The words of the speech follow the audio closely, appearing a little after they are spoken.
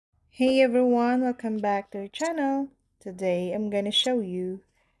Hey everyone, welcome back to our channel. Today I'm going to show you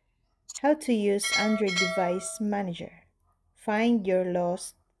how to use Android Device Manager. Find your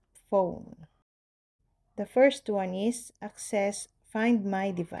lost phone. The first one is access Find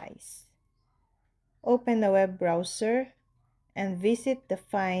My Device. Open a web browser and visit the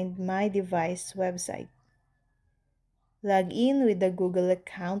Find My Device website. Log in with the Google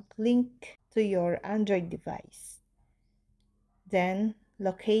account link to your Android device. Then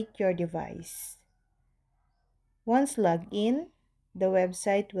locate your device. Once logged in, the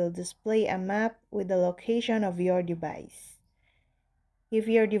website will display a map with the location of your device. If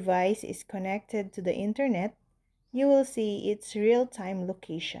your device is connected to the internet, you will see its real-time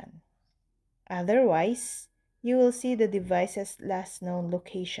location. Otherwise, you will see the device's last known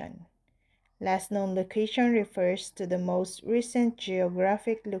location. Last known location refers to the most recent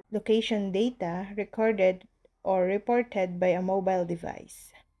geographic location data recorded or reported by a mobile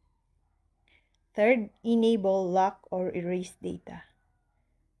device. Third, enable lock or erase data.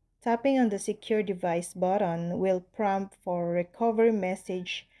 Tapping on the Secure Device button will prompt for a recovery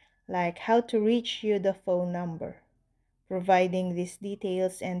message like how to reach you the phone number. Providing these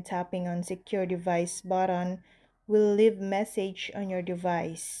details and tapping on Secure Device button will leave message on your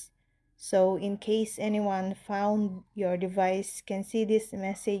device. So in case anyone found your device can see this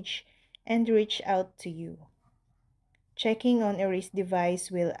message and reach out to you. Checking on Erase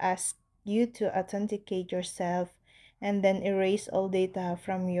Device will ask you to authenticate yourself and then erase all data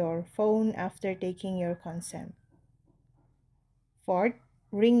from your phone after taking your consent. Fourth,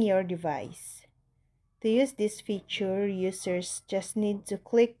 ring your device. To use this feature, users just need to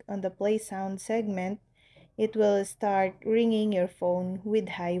click on the play sound segment. It will start ringing your phone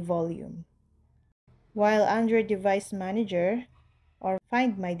with high volume. While Android Device Manager, or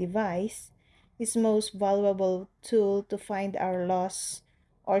Find My Device, is most valuable tool to find our lost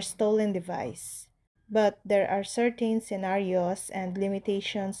or stolen device. But there are certain scenarios and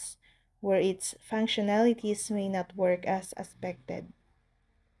limitations where its functionalities may not work as expected.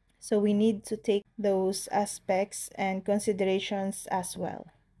 So we need to take those aspects and considerations as well.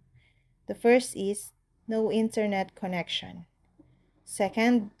 The first is no internet connection.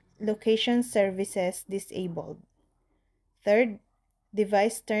 Second, location services disabled. Third,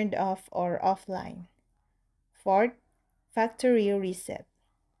 device turned off or offline. Fourth, factory reset.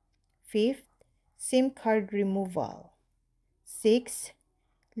 Fifth, SIM card removal. 6.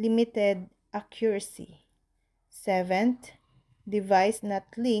 Limited accuracy. 7th, device not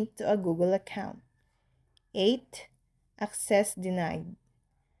linked to a Google account. 8. Access denied.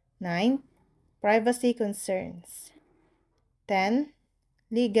 9. Privacy concerns. 10.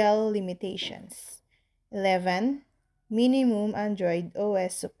 Legal limitations. 11. Minimum Android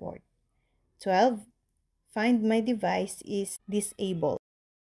OS support. 12. Find My Device is disabled.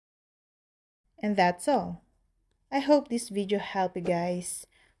 And that's all. I hope this video helped you guys.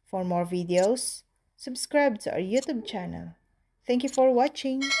 For more videos, subscribe to our YouTube channel. Thank you for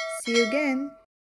watching. See you again.